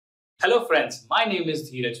Hello friends, my name is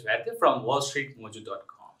Dheeraj Vaidya from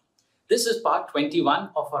wallstreetmojo.com. This is part 21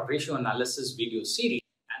 of our ratio analysis video series,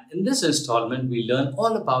 and in this installment we learn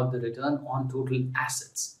all about the return on total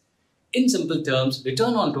assets. In simple terms,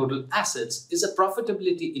 return on total assets is a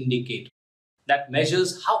profitability indicator that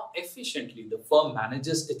measures how efficiently the firm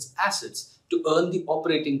manages its assets to earn the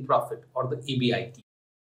operating profit or the EBIT.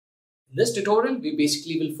 In this tutorial, we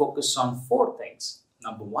basically will focus on four things.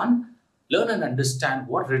 Number one, learn and understand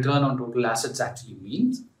what return on total assets actually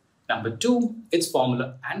means. Number two, its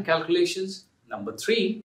formula and calculations. Number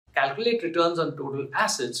three, calculate returns on total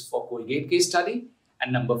assets for Colgate case study.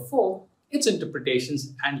 And number four, its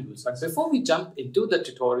interpretations and use. But before we jump into the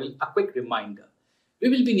tutorial, a quick reminder. We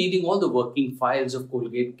will be needing all the working files of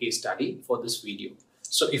Colgate case study for this video.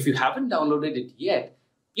 So if you haven't downloaded it yet,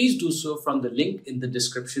 please do so from the link in the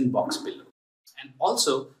description box below. And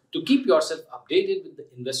also, to keep yourself updated with the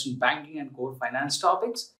investment banking and core finance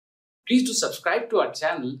topics, please do subscribe to our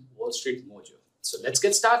channel, Wall Street Mojo. So let's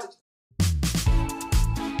get started.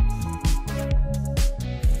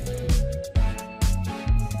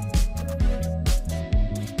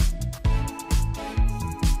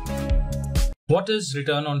 What is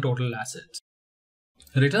return on total assets?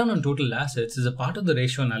 Return on total assets is a part of the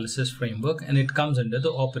ratio analysis framework and it comes under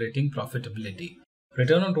the operating profitability.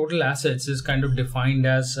 Return on total assets is kind of defined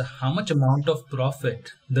as how much amount of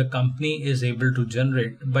profit the company is able to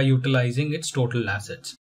generate by utilizing its total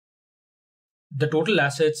assets. The total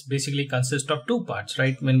assets basically consist of two parts,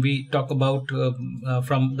 right? When we talk about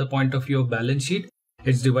from the point of view of balance sheet,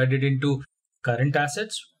 it's divided into current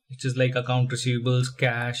assets, which is like account receivables,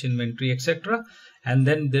 cash, inventory, etc. And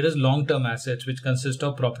then there is long-term assets, which consist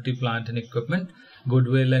of property, plant and equipment,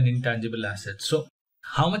 goodwill and intangible assets. So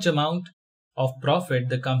how much amount of profit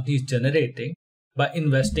the company is generating by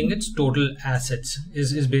investing its total assets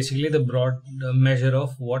is basically the broad measure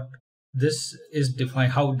of what this is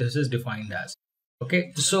defined, how this is defined as.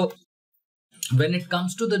 Okay, so when it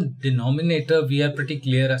comes to the denominator, we are pretty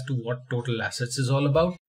clear as to what total assets is all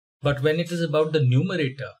about. But when it is about the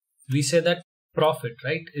numerator, we say that profit,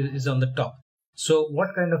 right, is on the top. So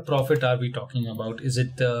what kind of profit are we talking about? Is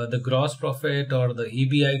it the gross profit or the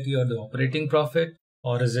EBIT or the operating profit?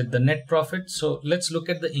 Or is it the net profit? So let's look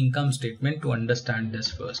at the income statement to understand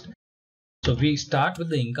this first. So we start with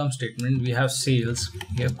the income statement. We have sales,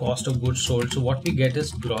 we have cost of goods sold. So what we get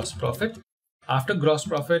is gross profit. After gross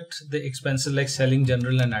profit, the expenses like selling,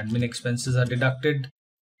 general and admin expenses are deducted.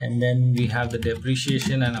 And then we have the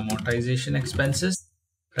depreciation and amortization expenses,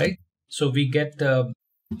 right? So we get the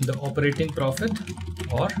operating profit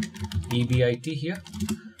or EBIT here.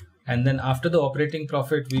 And then after the operating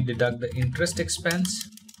profit, we deduct the interest expense.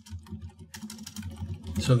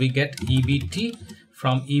 So we get EBT.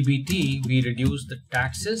 From EBT, we reduce the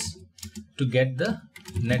taxes to get the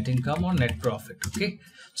net income or net profit. Okay.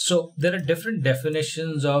 So there are different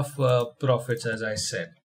definitions of profits, as I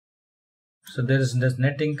said. So there's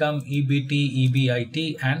net income, EBT,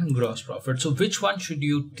 EBIT and gross profit. So which one should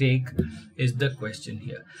you take is the question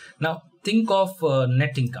here. Now think of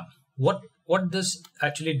net income. What this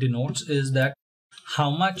actually denotes is that how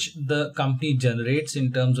much the company generates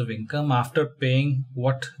in terms of income after paying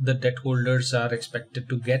what the debt holders are expected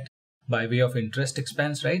to get by way of interest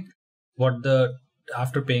expense, right?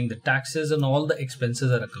 After paying the taxes and all the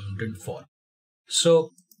expenses are accounted for. So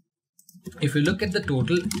if you look at the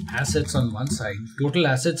total assets on one side, total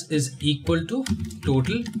assets is equal to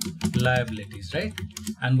total liabilities, right?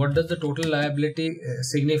 And what does the total liability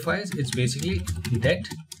signifies? It's basically debt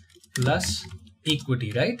plus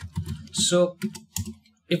equity, right? So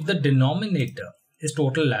if the denominator is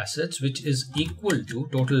total assets, which is equal to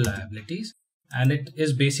total liabilities, and it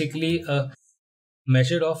is basically a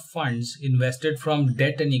measure of funds invested from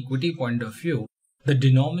debt and equity point of view, the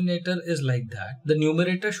denominator is like that. The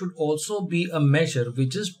numerator should also be a measure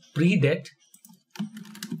which is pre-debt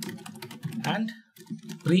and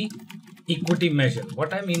pre-equity measure.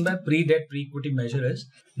 What I mean by pre-debt, pre-equity measure is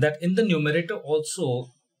that in the numerator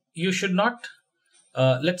also, you should not,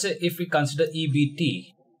 let's say if we consider EBT,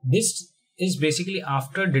 this is basically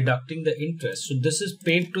after deducting the interest. So this is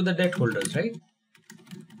paid to the debt holders, right?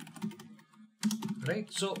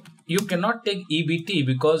 Right. So you cannot take EBT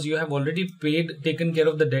because you have already taken care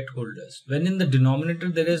of the debt holders. When in the denominator,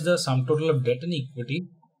 there is the sum total of debt and equity,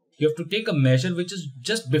 you have to take a measure which is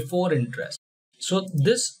just before interest. So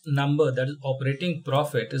this number, that is operating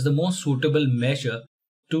profit, is the most suitable measure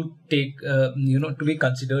to take, to be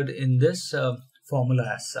considered in this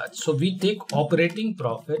formula as such. So we take operating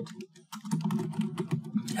profit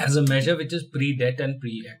as a measure which is pre-debt and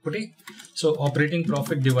pre-equity. So operating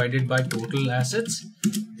profit divided by total assets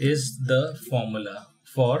is the formula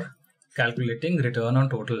for calculating return on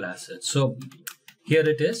total assets. So here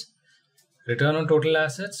it is, return on total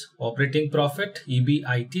assets, operating profit,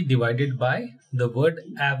 EBIT divided by the word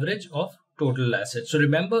average of total assets. So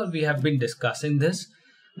remember, we have been discussing this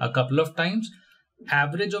a couple of times.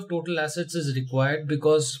 Average of total assets is required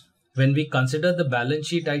because when we consider the balance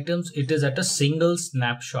sheet items, it is at a single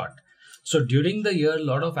snapshot. So during the year, a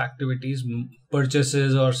lot of activities,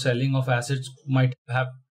 purchases or selling of assets might have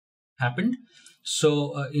happened.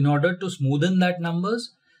 So in order to smoothen that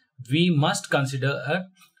numbers, we must consider an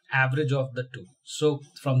average of the two. So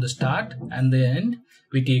from the start and the end,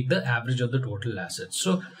 we take the average of the total assets.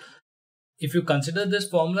 So if you consider this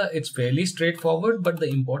formula, it's fairly straightforward, but the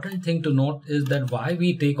important thing to note is that why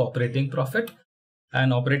we take operating profit,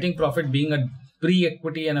 and operating profit being a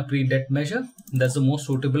pre-equity and a pre-debt measure, that's the most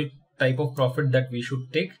suitable type of profit that we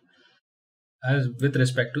should take as with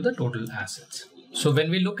respect to the total assets. So when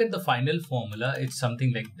we look at the final formula, it's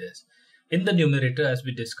something like this. In the numerator, as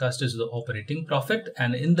we discussed, is the operating profit,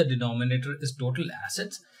 and in the denominator is total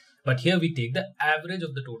assets. But here we take the average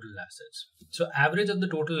of the total assets. So average of the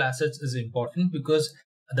total assets is important because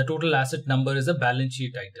the total asset number is a balance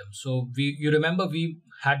sheet item. So you remember we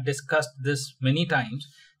had discussed this many times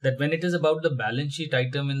that when it is about the balance sheet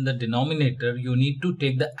item in the denominator, you need to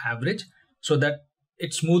take the average so that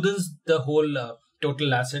it smoothens the whole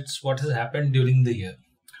total assets, what has happened during the year.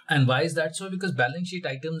 And why is that so? Because balance sheet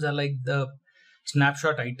items are like the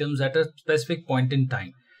snapshot items at a specific point in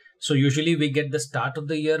time. So usually we get the start of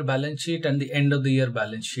the year balance sheet and the end of the year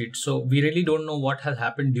balance sheet. So we really don't know what has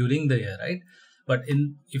happened during the year, right? But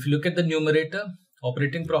if you look at the numerator,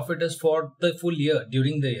 operating profit is for the full year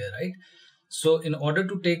during the year, right? So in order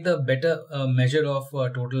to take the better measure of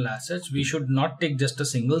total assets, we should not take just a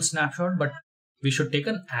single snapshot, but we should take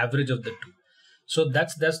an average of the two. So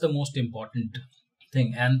that's the most important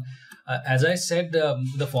thing. And as I said,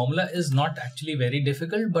 the formula is not actually very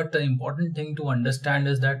difficult, but the important thing to understand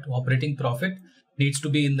is that operating profit needs to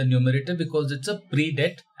be in the numerator because it's a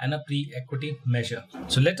pre-debt and a pre-equity measure.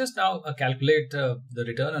 So let us now calculate the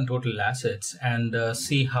return on total assets and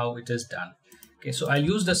see how it is done. Okay, so I'll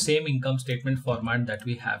use the same income statement format that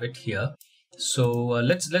we have it here. So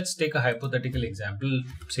let's take a hypothetical example.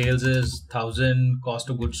 Sales is 1000, cost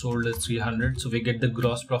of goods sold is 300. So we get the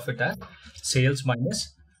gross profit as sales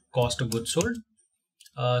minus cost of goods sold.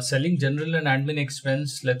 Selling general and admin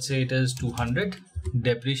expense, let's say it is 200.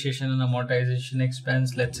 Depreciation and amortization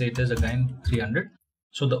expense, let's say it is again 300.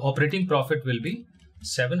 So the operating profit will be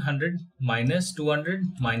 700 minus 200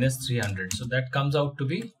 minus 300. So that comes out to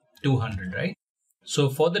be 200, right? So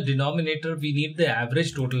for the denominator, we need the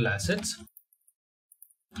average total assets.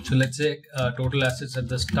 So let's say total assets at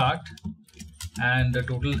the start and the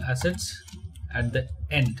total assets at the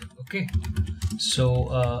end. Okay.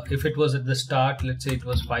 So if it was at the start, let's say it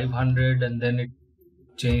was 500 and then it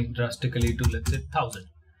changed drastically to, let's say, 1000.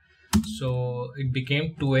 So it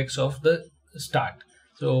became 2x of the start.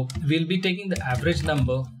 So we'll be taking the average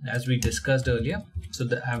number as we discussed earlier. So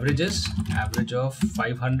the average is average of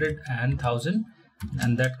 500 and 1000.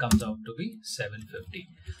 And that comes out to be 750.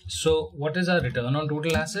 So what is our return on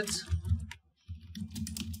total assets?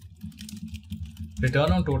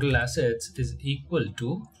 Return on total assets is equal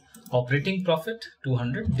to operating profit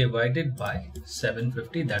 200 divided by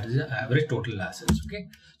 750. That is the average total assets. Okay.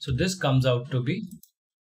 So this comes out to be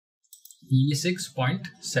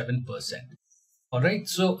 6.7%. All right.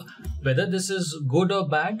 So whether this is good or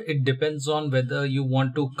bad, it depends on whether you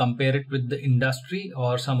want to compare it with the industry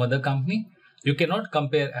or some other company. You cannot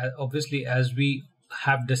compare, obviously, as we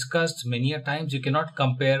have discussed many a times, you cannot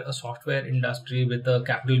compare a software industry with a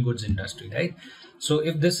capital goods industry, right? So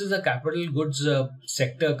if this is a capital goods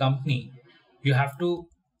sector company, you have to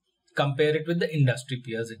compare it with the industry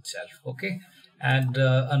peers itself, okay? And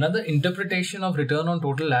another interpretation of return on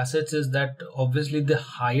total assets is that obviously the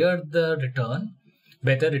higher the return,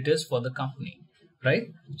 better it is for the company. Right?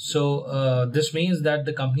 So this means that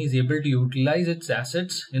the company is able to utilize its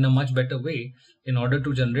assets in a much better way in order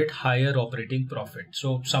to generate higher operating profit.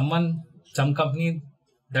 So some company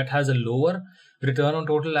that has a lower return on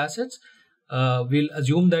total assets, we'll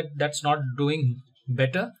assume that that's not doing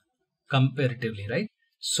better comparatively, right?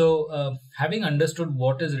 So having understood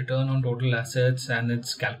what is return on total assets and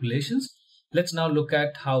its calculations, let's now look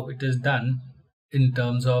at how it is done in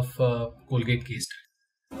terms of Colgate case study.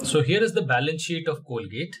 So here is the balance sheet of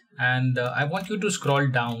Colgate, and I want you to scroll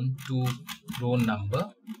down to row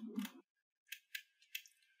number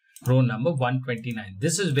 129.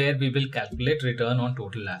 This is where we will calculate return on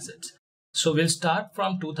total assets. So we'll start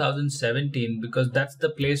from 2017 because that's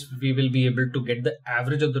the place we will be able to get the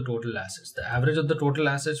average of the total assets. The average of the total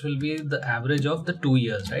assets will be the average of the 2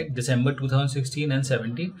 years, right? December 2016 and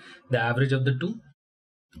 17, the average of the two.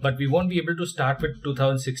 But we won't be able to start with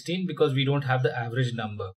 2016 because we don't have the average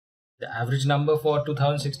number. The average number for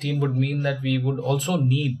 2016 would mean that we would also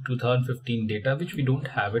need 2015 data, which we don't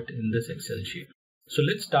have it in this Excel sheet. So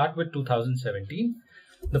let's start with 2017.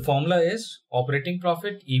 The formula is operating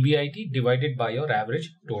profit EBIT divided by your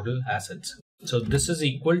average total assets. So this is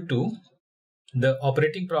equal to the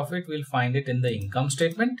operating profit. We'll find it in the income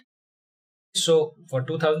statement. So for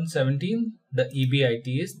 2017, the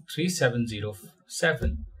EBIT is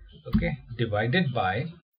 3707. Okay, divided by,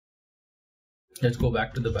 let's go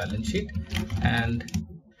back to the balance sheet and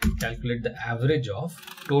calculate the average of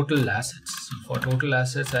total assets. So for total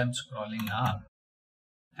assets, I'm scrolling up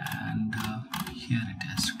and here it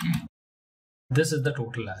is. Okay, this is the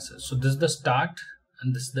total assets. So this is the start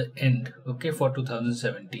and this is the end. Okay, for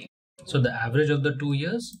 2017. So the average of the 2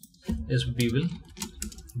 years is we will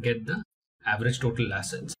get the average total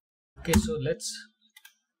assets. Okay, so let's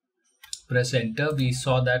press enter. We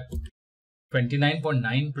saw that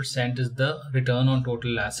 29.9% is the return on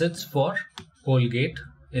total assets for Colgate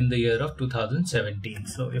in the year of 2017.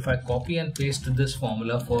 So if I copy and paste this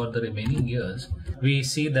formula for the remaining years, we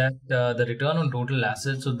see that the return on total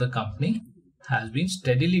assets of the company has been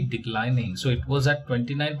steadily declining. So it was at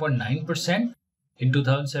 29.9% in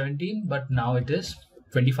 2017, but now it is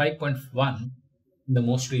 25.1% in the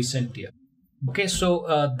most recent year. Okay, so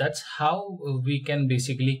that's how we can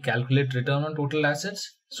basically calculate return on total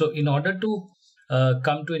assets. So in order to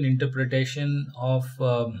come to an interpretation of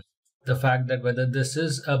the fact that whether this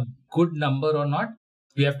is a good number or not,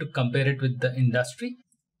 we have to compare it with the industry.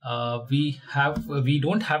 We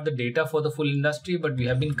don't have the data for the full industry, but we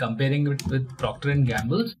have been comparing it with Procter &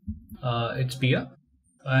 Gamble's its peer.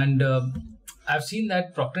 And I've seen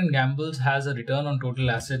that Procter & Gamble's has a return on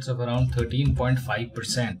total assets of around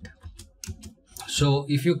 13.5%. So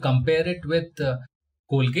if you compare it with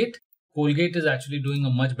Colgate is actually doing a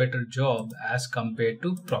much better job as compared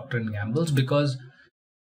to Procter & Gamble's, because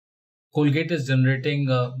Colgate is generating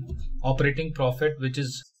operating profit which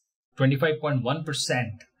is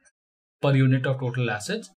 25.1% per unit of total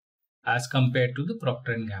assets as compared to the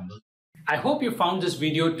Procter & Gamble. I hope you found this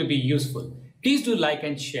video to be useful. Please do like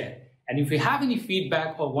and share. And if you have any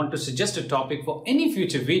feedback or want to suggest a topic for any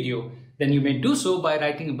future video, then you may do so by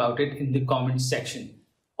writing about it in the comments section.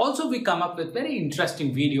 Also, we come up with very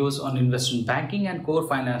interesting videos on investment banking and core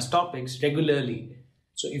finance topics regularly.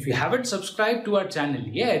 So if you haven't subscribed to our channel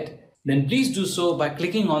yet, then please do so by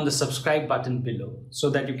clicking on the subscribe button below so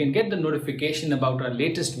that you can get the notification about our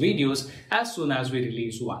latest videos as soon as we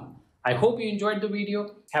release one. I hope you enjoyed the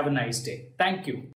video. Have a nice day. Thank you.